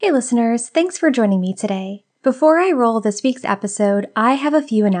Hey listeners, thanks for joining me today. Before I roll this week's episode, I have a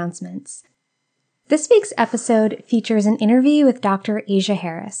few announcements. This week's episode features an interview with Dr. Asia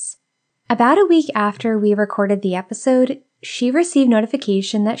Harris. About a week after we recorded the episode, she received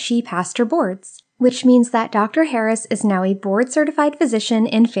notification that she passed her boards, which means that Dr. Harris is now a board-certified physician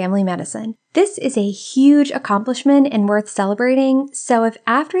in family medicine. This is a huge accomplishment and worth celebrating, so if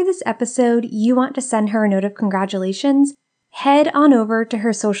after this episode you want to send her a note of congratulations, head on over to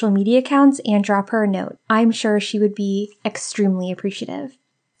her social media accounts and drop her a note. I'm sure she would be extremely appreciative.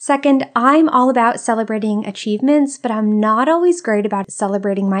 Second, I'm all about celebrating achievements, but I'm not always great about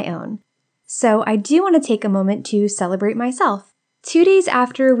celebrating my own. So I do want to take a moment to celebrate myself. 2 days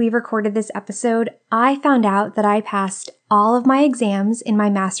after we recorded this episode, I found out that I passed all of my exams in my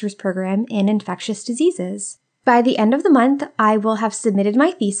master's program in infectious diseases. By the end of the month, I will have submitted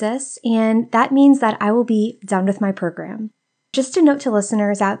my thesis, and that means that I will be done with my program. Just a note to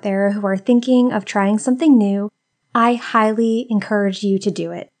listeners out there who are thinking of trying something new, I highly encourage you to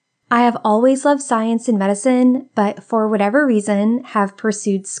do it. I have always loved science and medicine, but for whatever reason have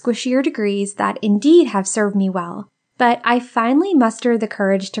pursued squishier degrees that indeed have served me well. But I finally mustered the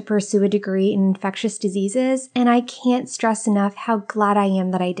courage to pursue a degree in infectious diseases, and I can't stress enough how glad I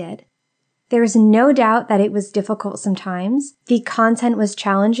am that I did. There's no doubt that it was difficult sometimes. The content was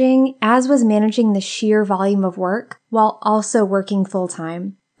challenging, as was managing the sheer volume of work while also working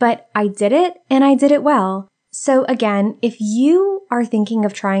full-time. But I did it, and I did it well. So again, if you are thinking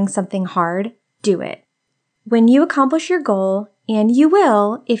of trying something hard, do it. When you accomplish your goal, and you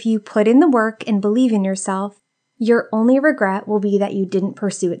will if you put in the work and believe in yourself, your only regret will be that you didn't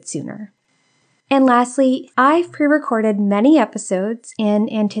pursue it sooner. And lastly, I've pre-recorded many episodes in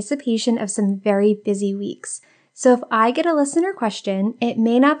anticipation of some very busy weeks. So if I get a listener question, it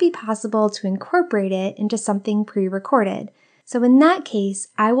may not be possible to incorporate it into something pre-recorded. So in that case,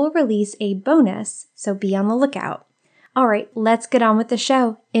 I will release a bonus, so be on the lookout. All right, let's get on with the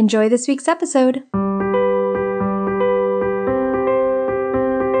show. Enjoy this week's episode.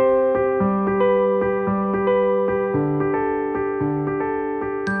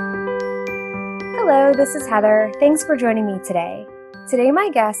 Hello, this is Heather. Thanks for joining me today. Today, my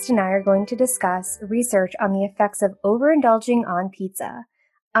guest and I are going to discuss research on the effects of overindulging on pizza.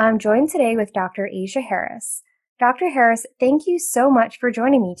 I'm joined today with Dr. Asia Harris. Dr. Harris, thank you so much for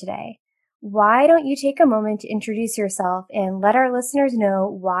joining me today. Why don't you take a moment to introduce yourself and let our listeners know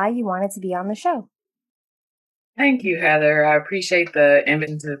why you wanted to be on the show? Thank you, Heather. I appreciate the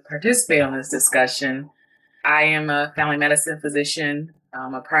invitation to participate on this discussion. I am a family medicine physician,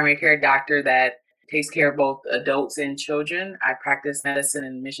 a primary care doctor that takes care of both adults and children. I practice medicine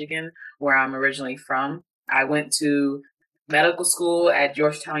in Michigan, where I'm originally from. I went to medical school at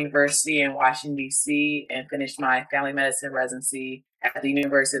Georgetown University in Washington, D.C., and finished my family medicine residency at the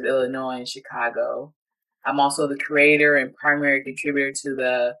University of Illinois in Chicago. I'm also the creator and primary contributor to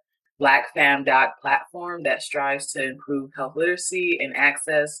the BlackFamDoc platform that strives to improve health literacy and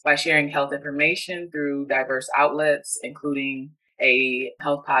access by sharing health information through diverse outlets, including a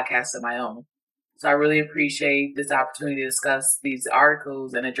health podcast of my own. So I really appreciate this opportunity to discuss these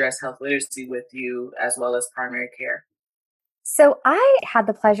articles and address health literacy with you, as well as primary care. So I had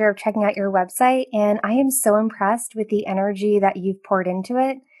the pleasure of checking out your website, and I am so impressed with the energy that you've poured into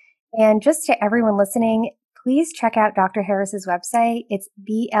it. And just to everyone listening, please check out Dr. Harris's website. It's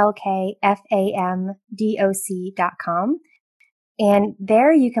blkfamdoc.com. And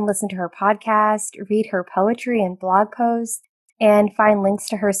there you can listen to her podcast, read her poetry and blog posts, and find links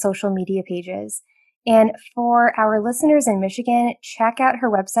to her social media pages. And for our listeners in Michigan, check out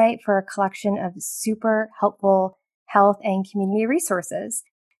her website for a collection of super helpful health and community resources.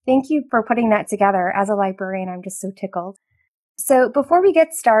 Thank you for putting that together. As a librarian, I'm just so tickled. So before we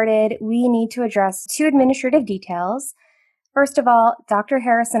get started, we need to address two administrative details. First of all, Dr.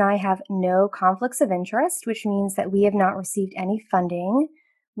 Harris and I have no conflicts of interest, which means that we have not received any funding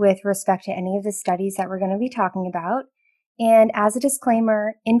with respect to any of the studies that we're going to be talking about. And as a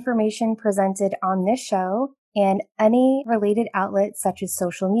disclaimer, information presented on this show and any related outlets such as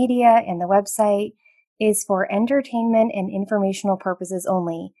social media and the website is for entertainment and informational purposes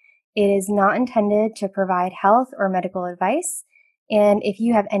only. It is not intended to provide health or medical advice. And if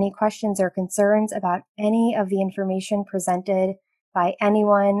you have any questions or concerns about any of the information presented by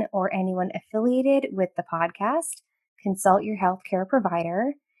anyone or anyone affiliated with the podcast, consult your healthcare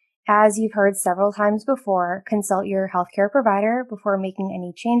provider. As you've heard several times before, consult your healthcare provider before making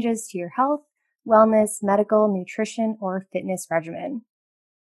any changes to your health, wellness, medical, nutrition, or fitness regimen.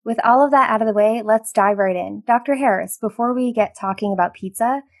 With all of that out of the way, let's dive right in. Dr. Harris, before we get talking about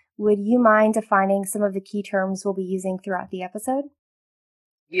pizza, would you mind defining some of the key terms we'll be using throughout the episode?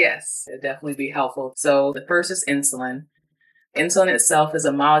 Yes, it'd definitely be helpful. So the first is insulin. Insulin itself is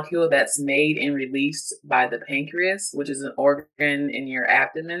a molecule that's made and released by the pancreas, which is an organ in your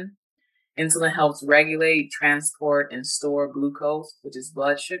abdomen. Insulin helps regulate, transport, and store glucose, which is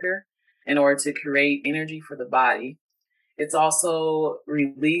blood sugar, in order to create energy for the body. It's also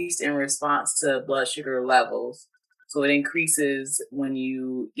released in response to blood sugar levels. So it increases when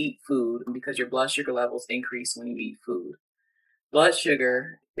you eat food because your blood sugar levels increase when you eat food. Blood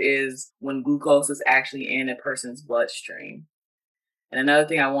sugar is when glucose is actually in a person's bloodstream. And another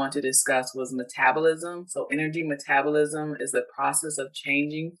thing I want to discuss was metabolism. So, energy metabolism is the process of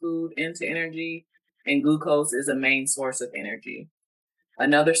changing food into energy, and glucose is a main source of energy.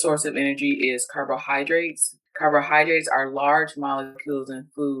 Another source of energy is carbohydrates. Carbohydrates are large molecules in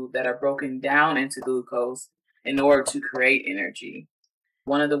food that are broken down into glucose in order to create energy.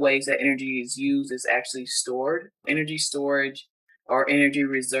 One of the ways that energy is used is actually stored. Energy storage or energy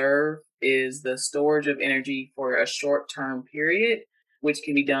reserve is the storage of energy for a short term period, which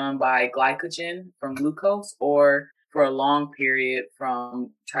can be done by glycogen from glucose or for a long period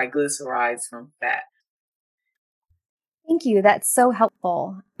from triglycerides from fat. Thank you. That's so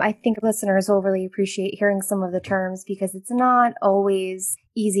helpful. I think listeners will really appreciate hearing some of the terms because it's not always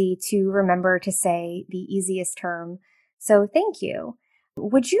easy to remember to say the easiest term. So thank you.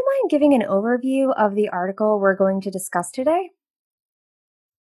 Would you mind giving an overview of the article we're going to discuss today?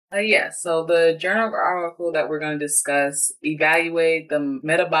 Yes, so the journal article that we're going to discuss evaluate the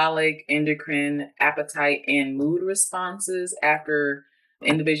metabolic, endocrine, appetite, and mood responses after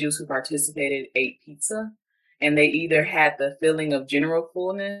individuals who participated ate pizza. And they either had the feeling of general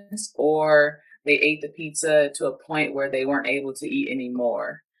fullness or they ate the pizza to a point where they weren't able to eat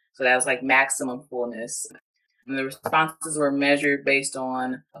anymore. So that was like maximum fullness. And the responses were measured based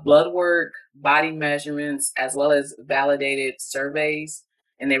on blood work, body measurements, as well as validated surveys.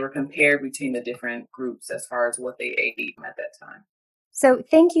 And they were compared between the different groups as far as what they ate at that time. So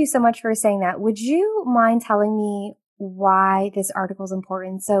thank you so much for saying that. Would you mind telling me why this article is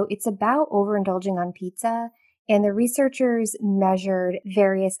important? So it's about overindulging on pizza, and the researchers measured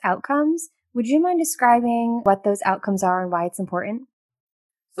various outcomes. Would you mind describing what those outcomes are and why it's important?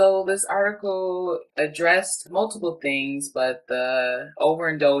 So this article addressed multiple things, but the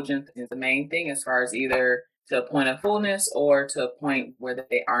overindulgence is the main thing as far as either to a point of fullness or to a point where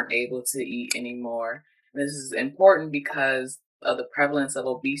they aren't able to eat anymore. This is important because of the prevalence of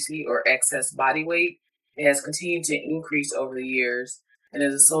obesity or excess body weight. It has continued to increase over the years and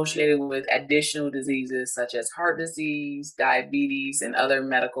is associated with additional diseases such as heart disease, diabetes, and other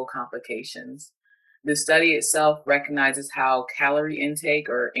medical complications. The study itself recognizes how calorie intake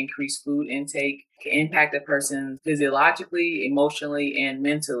or increased food intake can impact a person physiologically, emotionally, and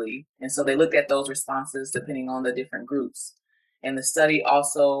mentally. And so they looked at those responses depending on the different groups. And the study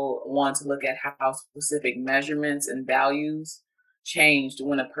also wanted to look at how specific measurements and values changed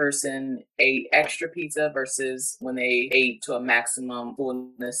when a person ate extra pizza versus when they ate to a maximum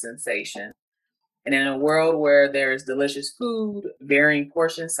fullness sensation. And in a world where there's delicious food, varying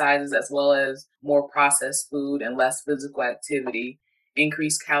portion sizes, as well as more processed food and less physical activity,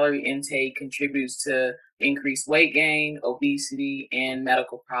 increased calorie intake contributes to increased weight gain, obesity, and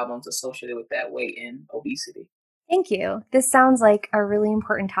medical problems associated with that weight and obesity. Thank you. This sounds like a really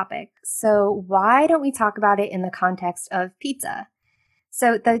important topic. So, why don't we talk about it in the context of pizza?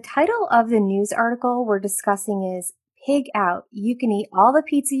 So, the title of the news article we're discussing is Pig Out. You can eat all the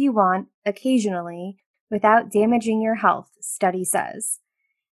pizza you want occasionally without damaging your health, study says.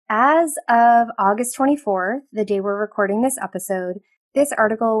 As of August 24th, the day we're recording this episode, this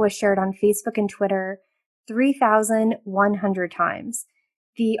article was shared on Facebook and Twitter 3,100 times.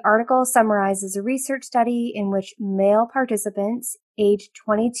 The article summarizes a research study in which male participants aged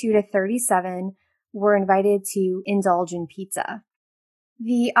 22 to 37 were invited to indulge in pizza.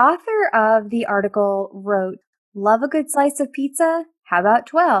 The author of the article wrote, "Love a good slice of pizza? How about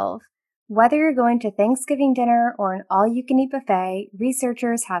 12? Whether you're going to Thanksgiving dinner or an all-you-can-eat buffet,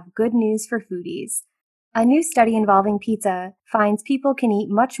 researchers have good news for foodies. A new study involving pizza finds people can eat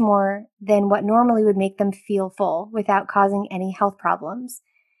much more than what normally would make them feel full without causing any health problems."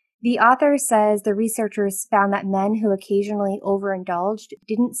 The author says the researchers found that men who occasionally overindulged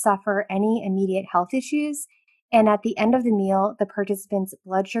didn't suffer any immediate health issues, and at the end of the meal, the participants'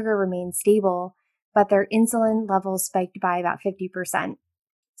 blood sugar remained stable, but their insulin levels spiked by about 50%.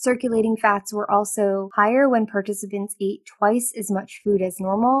 Circulating fats were also higher when participants ate twice as much food as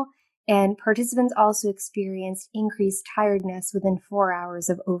normal, and participants also experienced increased tiredness within 4 hours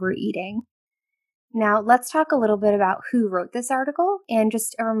of overeating. Now, let's talk a little bit about who wrote this article. And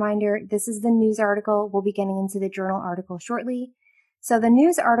just a reminder, this is the news article. We'll be getting into the journal article shortly. So the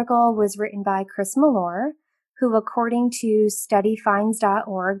news article was written by Chris Malore, who, according to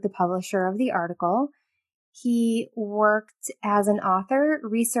studyfinds.org, the publisher of the article, he worked as an author,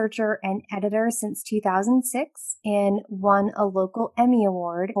 researcher, and editor since 2006 and won a local Emmy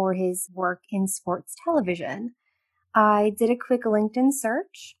Award for his work in sports television. I did a quick LinkedIn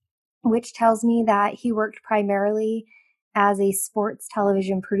search, which tells me that he worked primarily as a sports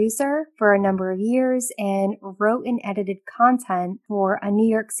television producer for a number of years and wrote and edited content for a New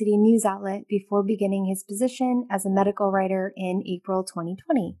York City news outlet before beginning his position as a medical writer in April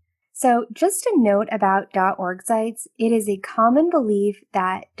 2020. So just a note about .org sites, it is a common belief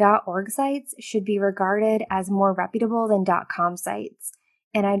that .org sites should be regarded as more reputable than .com sites.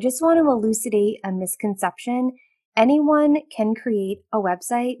 And I just want to elucidate a misconception. Anyone can create a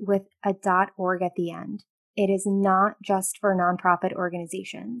website with a .org at the end. It is not just for nonprofit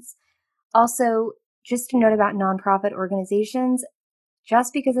organizations. Also, just a note about nonprofit organizations,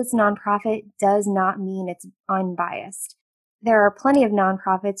 just because it's nonprofit does not mean it's unbiased. There are plenty of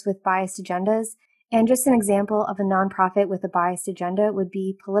nonprofits with biased agendas, and just an example of a nonprofit with a biased agenda would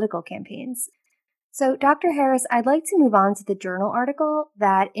be political campaigns. So, Dr. Harris, I'd like to move on to the journal article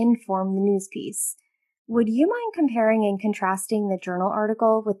that informed the news piece. Would you mind comparing and contrasting the journal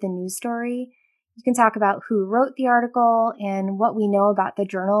article with the news story? You can talk about who wrote the article and what we know about the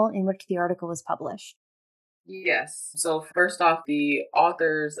journal in which the article was published. Yes. So, first off, the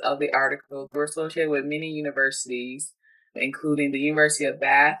authors of the article were associated with many universities, including the University of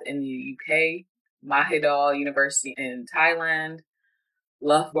Bath in the UK, Mahidol University in Thailand,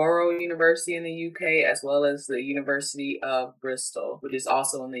 Loughborough University in the UK, as well as the University of Bristol, which is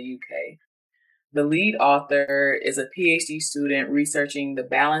also in the UK. The lead author is a PhD student researching the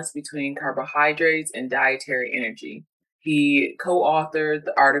balance between carbohydrates and dietary energy. He co-authored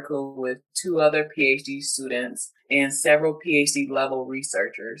the article with two other PhD students and several PhD level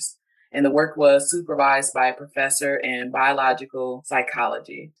researchers, and the work was supervised by a professor in biological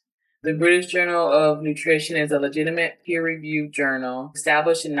psychology. The British Journal of Nutrition is a legitimate peer-reviewed journal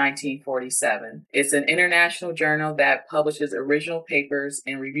established in 1947. It's an international journal that publishes original papers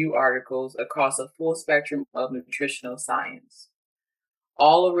and review articles across a full spectrum of nutritional science.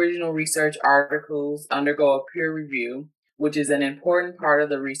 All original research articles undergo a peer review, which is an important part of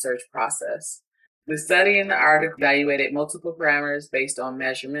the research process. The study in the article evaluated multiple parameters based on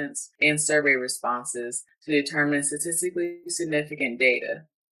measurements and survey responses to determine statistically significant data.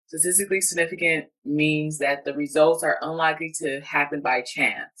 Statistically significant means that the results are unlikely to happen by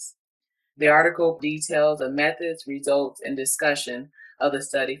chance. The article details the methods, results, and discussion of the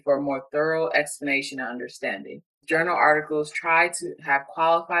study for a more thorough explanation and understanding. Journal articles try to have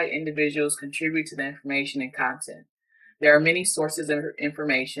qualified individuals contribute to the information and content. There are many sources of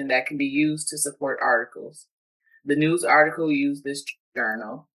information that can be used to support articles. The news article used this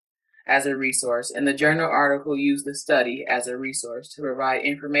journal as a resource, and the journal article used the study as a resource to provide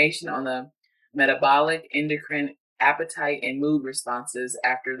information on the metabolic, endocrine, appetite, and mood responses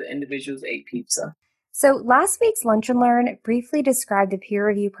after the individuals ate pizza. So last week's Lunch and Learn briefly described the peer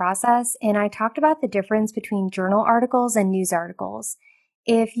review process, and I talked about the difference between journal articles and news articles.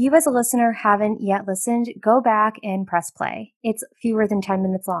 If you as a listener haven't yet listened, go back and press play. It's fewer than 10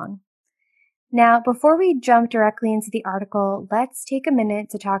 minutes long. Now, before we jump directly into the article, let's take a minute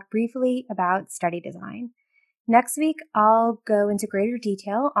to talk briefly about study design. Next week, I'll go into greater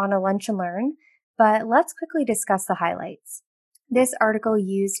detail on a Lunch and Learn, but let's quickly discuss the highlights. This article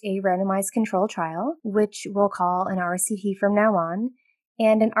used a randomized control trial, which we'll call an RCT from now on,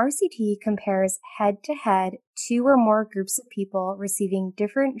 and an RCT compares head-to-head two or more groups of people receiving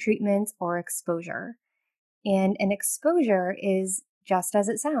different treatments or exposure. And an exposure is, just as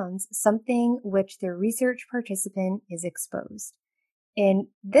it sounds, something which the research participant is exposed. In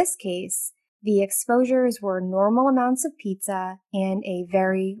this case, the exposures were normal amounts of pizza and a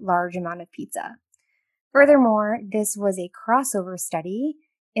very large amount of pizza. Furthermore, this was a crossover study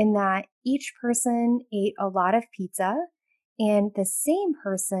in that each person ate a lot of pizza and the same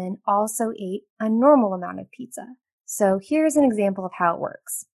person also ate a normal amount of pizza. So here's an example of how it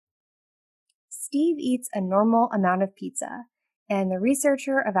works. Steve eats a normal amount of pizza, and the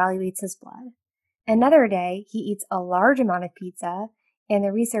researcher evaluates his blood. Another day, he eats a large amount of pizza, and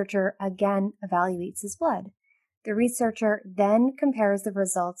the researcher again evaluates his blood. The researcher then compares the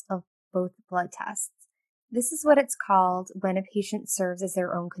results of both blood tests. This is what it's called when a patient serves as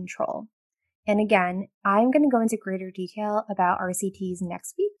their own control. And again, I'm going to go into greater detail about RCTs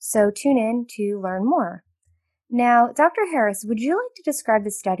next week, so tune in to learn more. Now, Dr. Harris, would you like to describe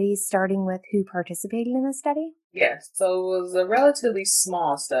the study starting with who participated in the study? Yes, so it was a relatively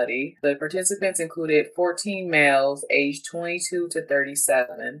small study. The participants included 14 males aged 22 to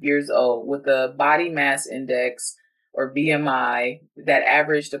 37 years old with a body mass index or BMI that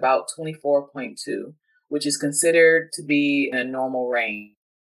averaged about 24.2, which is considered to be in a normal range.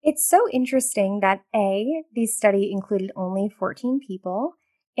 It's so interesting that the study included only 14 people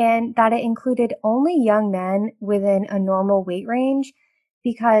and that it included only young men within a normal weight range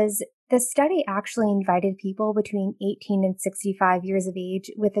because the study actually invited people between 18 and 65 years of age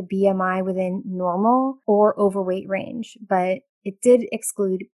with a BMI within normal or overweight range, but it did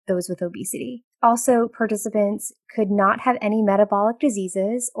exclude those with obesity. Also, participants could not have any metabolic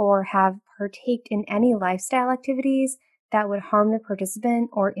diseases or have partaked in any lifestyle activities that would harm the participant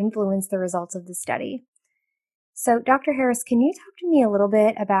or influence the results of the study. So, Dr. Harris, can you talk to me a little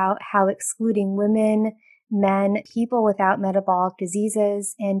bit about how excluding women, men, people without metabolic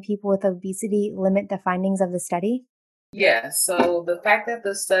diseases, and people with obesity limit the findings of the study? Yeah, so the fact that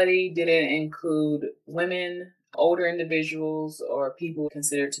the study didn't include women, older individuals, or people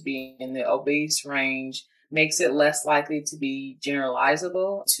considered to be in the obese range makes it less likely to be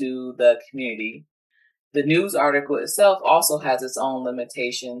generalizable to the community. The news article itself also has its own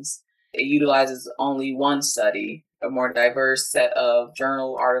limitations. It utilizes only one study. A more diverse set of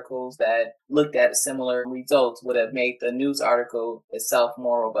journal articles that looked at similar results would have made the news article itself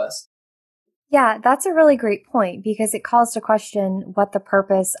more robust. Yeah, that's a really great point because it calls to question what the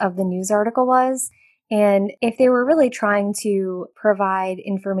purpose of the news article was. And if they were really trying to provide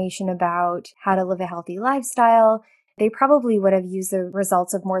information about how to live a healthy lifestyle, they probably would have used the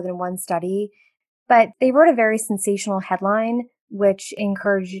results of more than one study. But they wrote a very sensational headline, which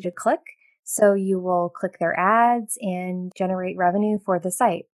encouraged you to click. So you will click their ads and generate revenue for the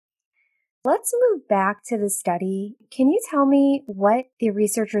site. Let's move back to the study. Can you tell me what the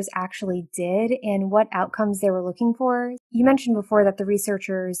researchers actually did and what outcomes they were looking for? You mentioned before that the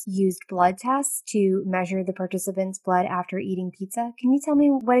researchers used blood tests to measure the participants' blood after eating pizza. Can you tell me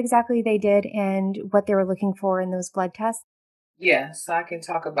what exactly they did and what they were looking for in those blood tests? Yes, I can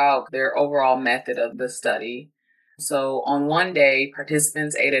talk about their overall method of the study. So, on one day,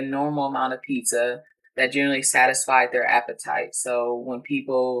 participants ate a normal amount of pizza that generally satisfied their appetite. So, when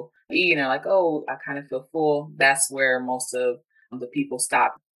people eat and are like, oh, I kind of feel full, that's where most of the people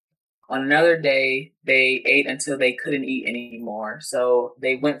stop. On another day, they ate until they couldn't eat anymore. So,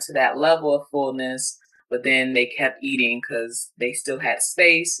 they went to that level of fullness, but then they kept eating because they still had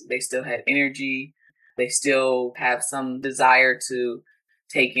space, they still had energy, they still have some desire to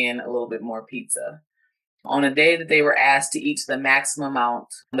take in a little bit more pizza. On a day that they were asked to eat to the maximum amount,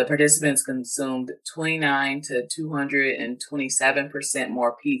 the participants consumed 29 to 227%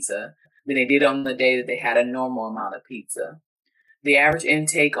 more pizza than they did on the day that they had a normal amount of pizza. The average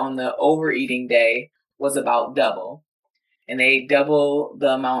intake on the overeating day was about double, and they ate double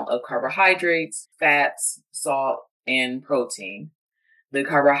the amount of carbohydrates, fats, salt, and protein. The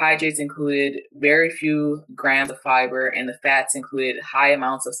carbohydrates included very few grams of fiber, and the fats included high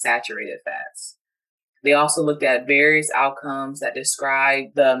amounts of saturated fats. They also looked at various outcomes that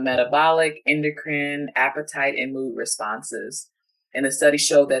describe the metabolic, endocrine, appetite, and mood responses. And the study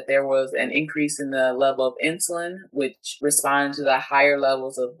showed that there was an increase in the level of insulin, which responded to the higher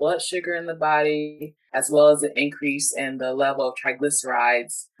levels of blood sugar in the body, as well as an increase in the level of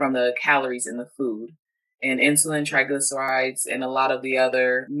triglycerides from the calories in the food. And insulin, triglycerides, and a lot of the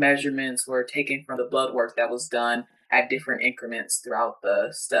other measurements were taken from the blood work that was done at different increments throughout the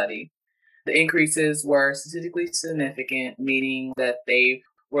study. The increases were statistically significant, meaning that they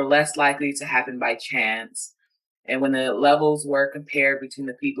were less likely to happen by chance. And when the levels were compared between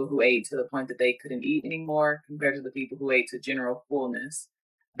the people who ate to the point that they couldn't eat anymore compared to the people who ate to general fullness,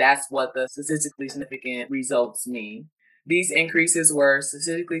 that's what the statistically significant results mean. These increases were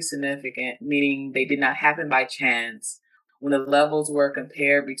statistically significant, meaning they did not happen by chance. When the levels were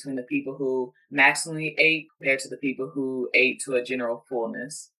compared between the people who maximally ate compared to the people who ate to a general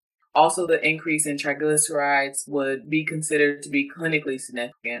fullness. Also, the increase in triglycerides would be considered to be clinically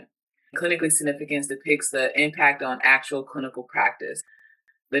significant. Clinically significance depicts the impact on actual clinical practice.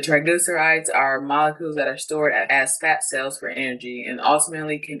 The triglycerides are molecules that are stored as fat cells for energy and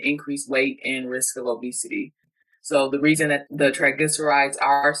ultimately can increase weight and risk of obesity. So, the reason that the triglycerides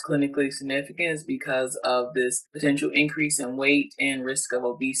are clinically significant is because of this potential increase in weight and risk of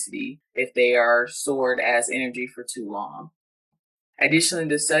obesity if they are stored as energy for too long. Additionally,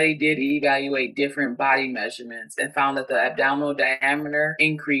 the study did evaluate different body measurements and found that the abdominal diameter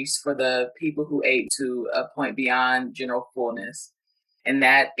increased for the people who ate to a point beyond general fullness. And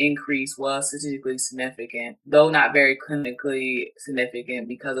that increase was statistically significant, though not very clinically significant,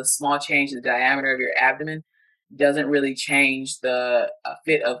 because a small change in the diameter of your abdomen doesn't really change the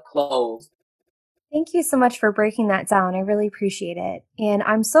fit of clothes. Thank you so much for breaking that down. I really appreciate it. And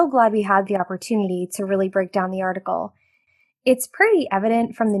I'm so glad we had the opportunity to really break down the article. It's pretty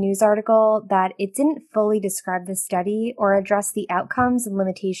evident from the news article that it didn't fully describe the study or address the outcomes and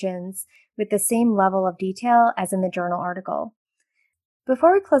limitations with the same level of detail as in the journal article.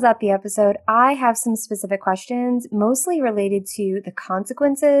 Before we close out the episode, I have some specific questions, mostly related to the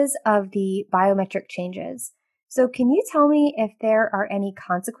consequences of the biometric changes. So, can you tell me if there are any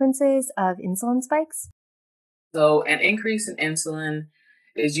consequences of insulin spikes? So, an increase in insulin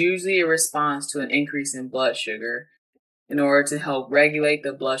is usually a response to an increase in blood sugar in order to help regulate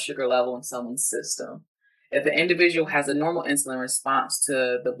the blood sugar level in someone's system. If an individual has a normal insulin response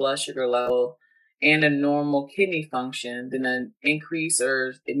to the blood sugar level and a normal kidney function, then an increase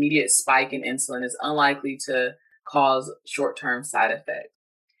or immediate spike in insulin is unlikely to cause short term side effects.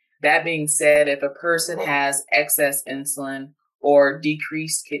 That being said, if a person has excess insulin or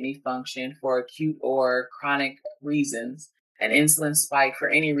decreased kidney function for acute or chronic reasons, an insulin spike for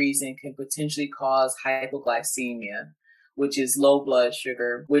any reason can potentially cause hypoglycemia, which is low blood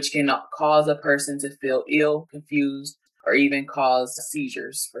sugar, which can cause a person to feel ill, confused, or even cause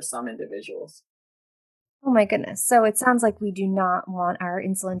seizures for some individuals. Oh my goodness. So, it sounds like we do not want our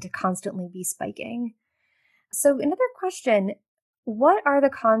insulin to constantly be spiking. So, another question: what are the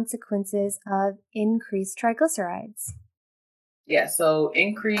consequences of increased triglycerides? Yeah, so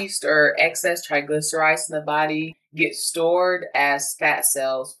increased or excess triglycerides in the body get stored as fat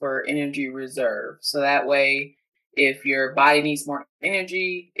cells for energy reserve. So that way, if your body needs more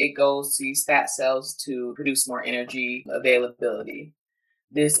energy, it goes to these fat cells to produce more energy availability.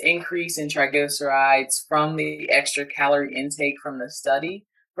 This increase in triglycerides from the extra calorie intake from the study,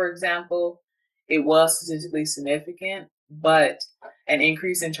 for example, it was statistically significant, but an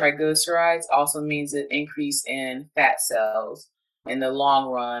increase in triglycerides also means an increase in fat cells in the long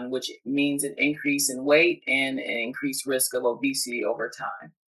run, which means an increase in weight and an increased risk of obesity over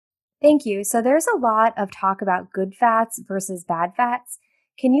time. Thank you. So, there's a lot of talk about good fats versus bad fats.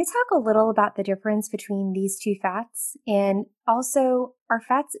 Can you talk a little about the difference between these two fats? And also, are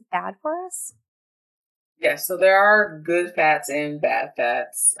fats bad for us? Yes, so there are good fats and bad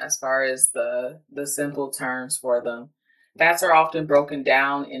fats as far as the simple terms for them. Fats are often broken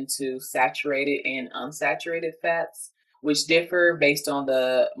down into saturated and unsaturated fats, which differ based on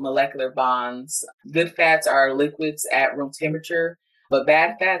the molecular bonds. Good fats are liquids at room temperature, but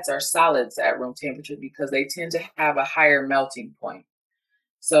bad fats are solids at room temperature because they tend to have a higher melting point.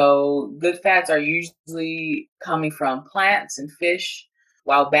 So good fats are usually coming from plants and fish,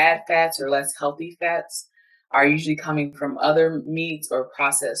 while bad fats or less healthy fats are usually coming from other meats or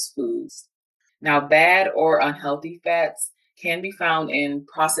processed foods. Now, bad or unhealthy fats can be found in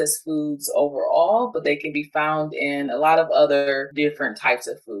processed foods overall, but they can be found in a lot of other different types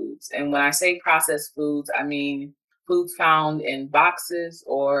of foods. And when I say processed foods, I mean foods found in boxes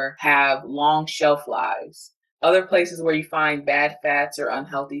or have long shelf lives. Other places where you find bad fats or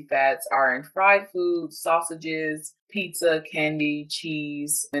unhealthy fats are in fried foods, sausages, pizza, candy,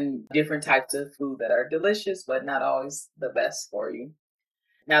 cheese, and different types of food that are delicious, but not always the best for you.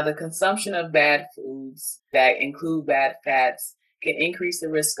 Now, the consumption of bad foods that include bad fats can increase the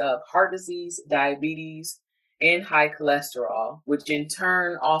risk of heart disease, diabetes, and high cholesterol, which in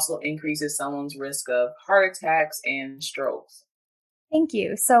turn also increases someone's risk of heart attacks and strokes. Thank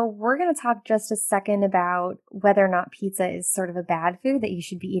you. So, we're going to talk just a second about whether or not pizza is sort of a bad food that you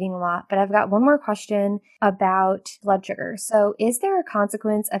should be eating a lot. But I've got one more question about blood sugar. So, is there a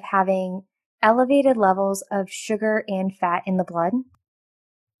consequence of having elevated levels of sugar and fat in the blood?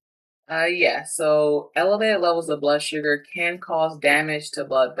 Yeah, so elevated levels of blood sugar can cause damage to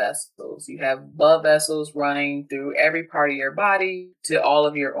blood vessels. You have blood vessels running through every part of your body to all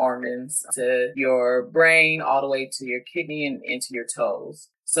of your organs, to your brain, all the way to your kidney and into your toes.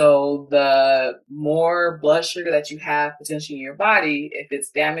 So the more blood sugar that you have potentially in your body, if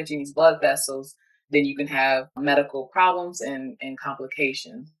it's damaging these blood vessels, then you can have medical problems and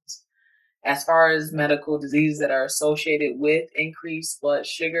complications. As far as medical diseases that are associated with increased blood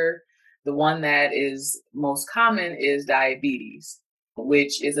sugar, the one that is most common is diabetes,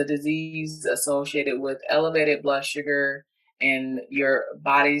 which is a disease associated with elevated blood sugar and your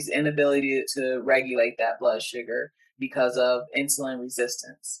body's inability to regulate that blood sugar because of insulin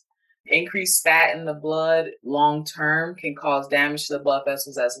resistance. Increased fat in the blood long term can cause damage to the blood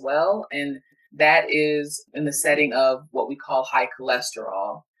vessels as well. And that is in the setting of what we call high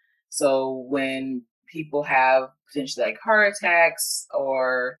cholesterol. So when people have potentially like heart attacks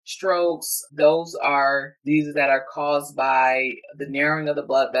or strokes. Those are diseases that are caused by the narrowing of the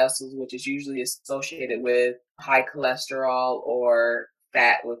blood vessels, which is usually associated with high cholesterol or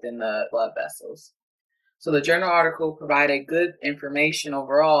fat within the blood vessels. So the journal article provided good information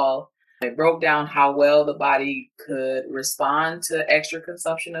overall. It broke down how well the body could respond to extra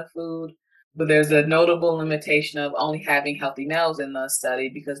consumption of food. But there's a notable limitation of only having healthy males in the study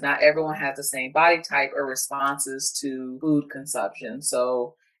because not everyone has the same body type or responses to food consumption.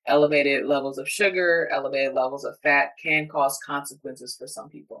 So elevated levels of sugar, elevated levels of fat can cause consequences for some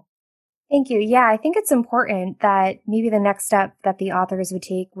people. Thank you. Yeah, I think it's important that maybe the next step that the authors would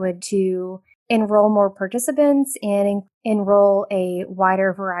take would to enroll more participants and enroll a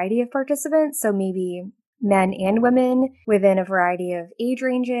wider variety of participants. So maybe men and women within a variety of age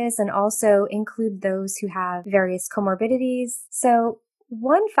ranges, and also include those who have various comorbidities. So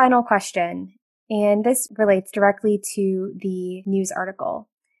one final question, and this relates directly to the news article.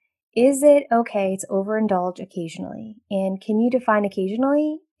 Is it okay to overindulge occasionally? And can you define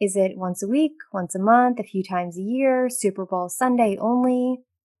occasionally? Is it once a week, once a month, a few times a year, Super Bowl Sunday only?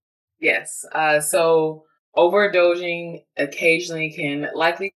 Yes. So overindulging occasionally can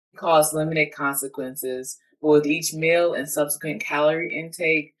likely cause limited consequences, but with each meal and subsequent calorie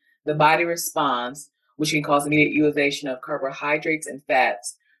intake, the body responds, which can cause immediate utilization of carbohydrates and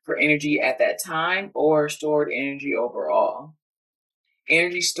fats for energy at that time or stored energy overall.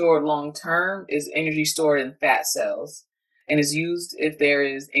 Energy stored long term is energy stored in fat cells and is used if there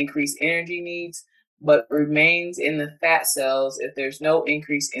is increased energy needs, but remains in the fat cells if there's no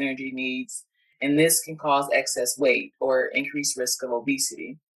increased energy needs. And this can cause excess weight or increased risk of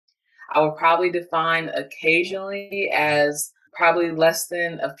obesity. I would probably define occasionally as probably less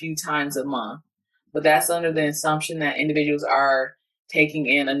than a few times a month, but that's under the assumption that individuals are taking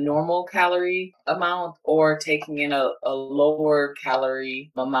in a normal calorie amount or taking in a lower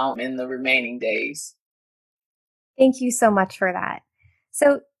calorie amount in the remaining days. Thank you so much for that.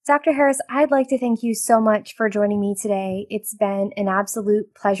 So, Dr. Harris, I'd like to thank you so much for joining me today. It's been an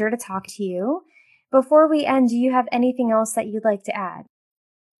absolute pleasure to talk to you. Before we end, do you have anything else that you'd like to add?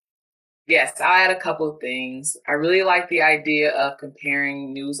 Yes, I'll add a couple of things. I really like the idea of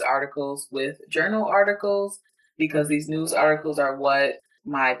comparing news articles with journal articles because these news articles are what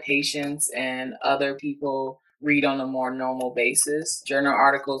my patients and other people read on a more normal basis. Journal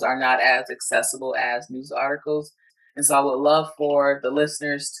articles are not as accessible as news articles. And so I would love for the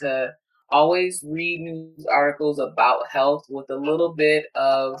listeners to always read news articles about health with a little bit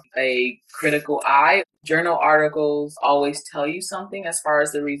of a critical eye. Journal articles always tell you something as far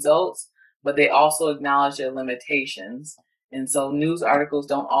as the results, but they also acknowledge their limitations. And so news articles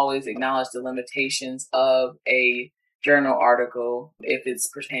don't always acknowledge the limitations of a journal article if it's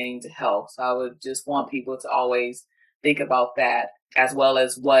pertaining to health. So I would just want people to always think about that as well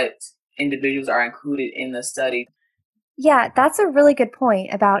as what individuals are included in the study. Yeah, that's a really good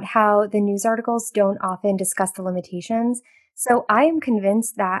point about how the news articles don't often discuss the limitations. So I am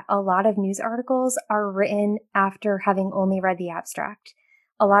convinced that a lot of news articles are written after having only read the abstract.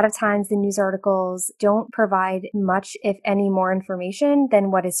 A lot of times the news articles don't provide much, if any, more information than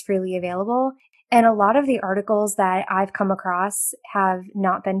what is freely available. And a lot of the articles that I've come across have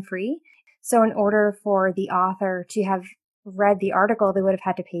not been free. So in order for the author to have read the article, they would have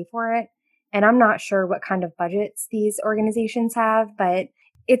had to pay for it. And I'm not sure what kind of budgets these organizations have, but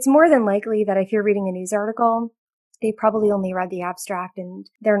it's more than likely that if you're reading a news article, they probably only read the abstract and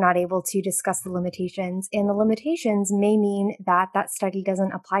they're not able to discuss the limitations. And the limitations may mean that that study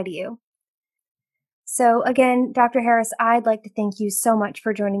doesn't apply to you. So again, Dr. Harris, I'd like to thank you so much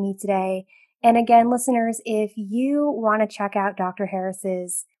for joining me today. And again, listeners, if you want to check out Dr.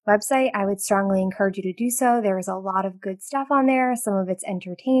 Harris's website, I would strongly encourage you to do so. There is a lot of good stuff on there. Some of it's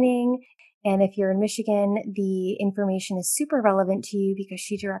entertaining. And if you're in Michigan, the information is super relevant to you because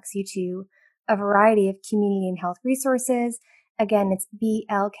she directs you to a variety of community and health resources. Again, it's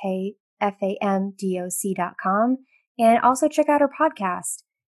blkfamdoc.com. And also check out her podcast.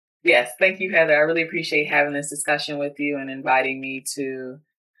 Yes, thank you, Heather. I really appreciate having this discussion with you and inviting me to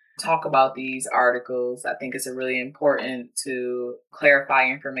talk about these articles. I think it's a really important to clarify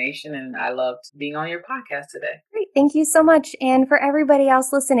information, and I loved being on your podcast today. Great. Thank you so much. And for everybody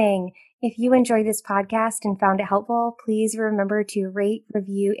else listening, if you enjoyed this podcast and found it helpful, please remember to rate,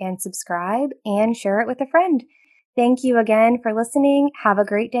 review, and subscribe and share it with a friend. Thank you again for listening. Have a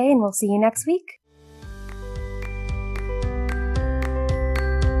great day, and we'll see you next week.